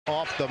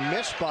Off the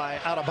miss by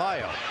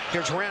Adebayo.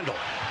 Here's Randle.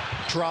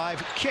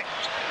 Drive, kick.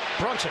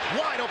 Brunson,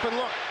 wide open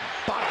look.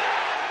 Bottom.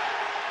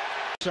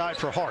 Side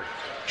for Hart.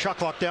 Shot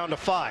clock down to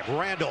 5.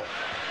 Randle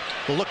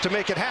will look to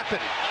make it happen.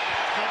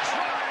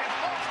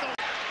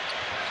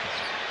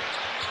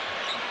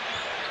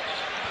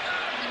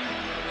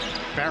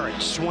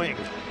 Barrett, swing.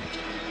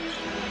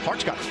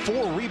 Hart's got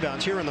 4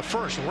 rebounds here in the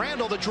first.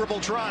 Randle, the dribble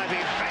drive. He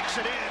banks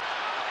it in.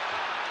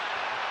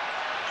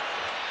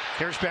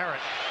 Here's Barrett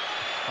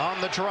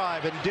on the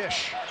drive and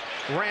dish.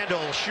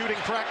 Randle, shooting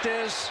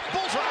practice.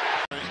 Bullseye.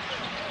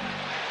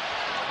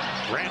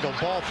 Randle,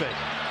 ball fake.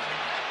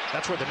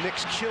 That's where the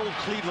Knicks killed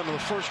Cleveland in the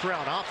first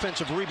round.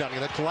 Offensive rebounding,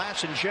 the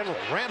glass in general.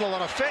 Randle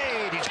on a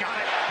fade. He's got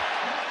it.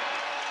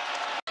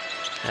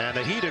 And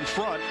the Heat in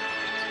front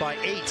by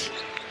 8.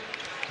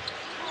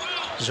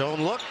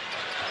 Zone look.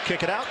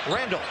 Kick it out.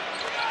 Randle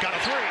got a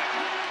 3.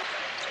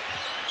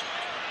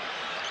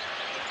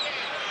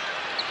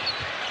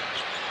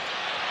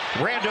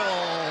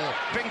 Randle,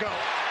 bingo.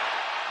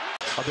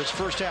 Of this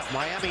first half,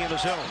 Miami in the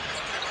zone.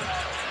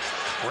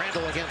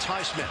 Randle against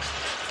Highsmith.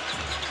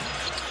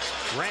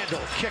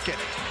 Randle, kick it.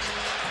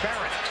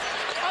 Barrett,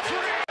 a 3.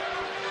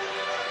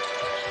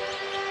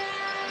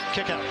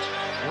 Kick out.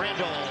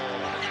 Randle,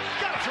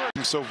 got a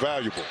 3. So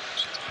valuable.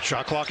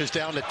 Shot clock is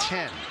down to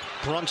 10.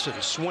 Brunson,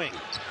 swing.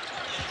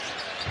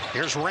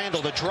 Here's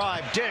Randle, the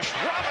drive, dish.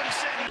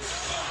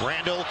 Robinson.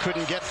 Randle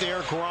couldn't get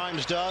there.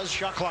 Grimes does.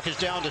 Shot clock is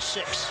down to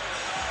 6.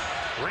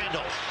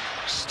 Randle,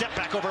 step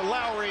back over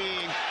Lowry,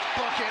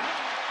 bucket.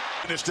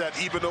 Finish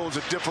that even though it's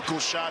a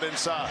difficult shot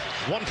inside.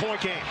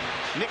 1-point game.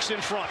 Knicks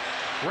in front.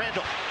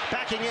 Randle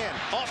backing in,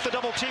 off the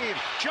double team.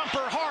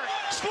 Jumper, Hart,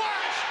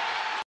 splash!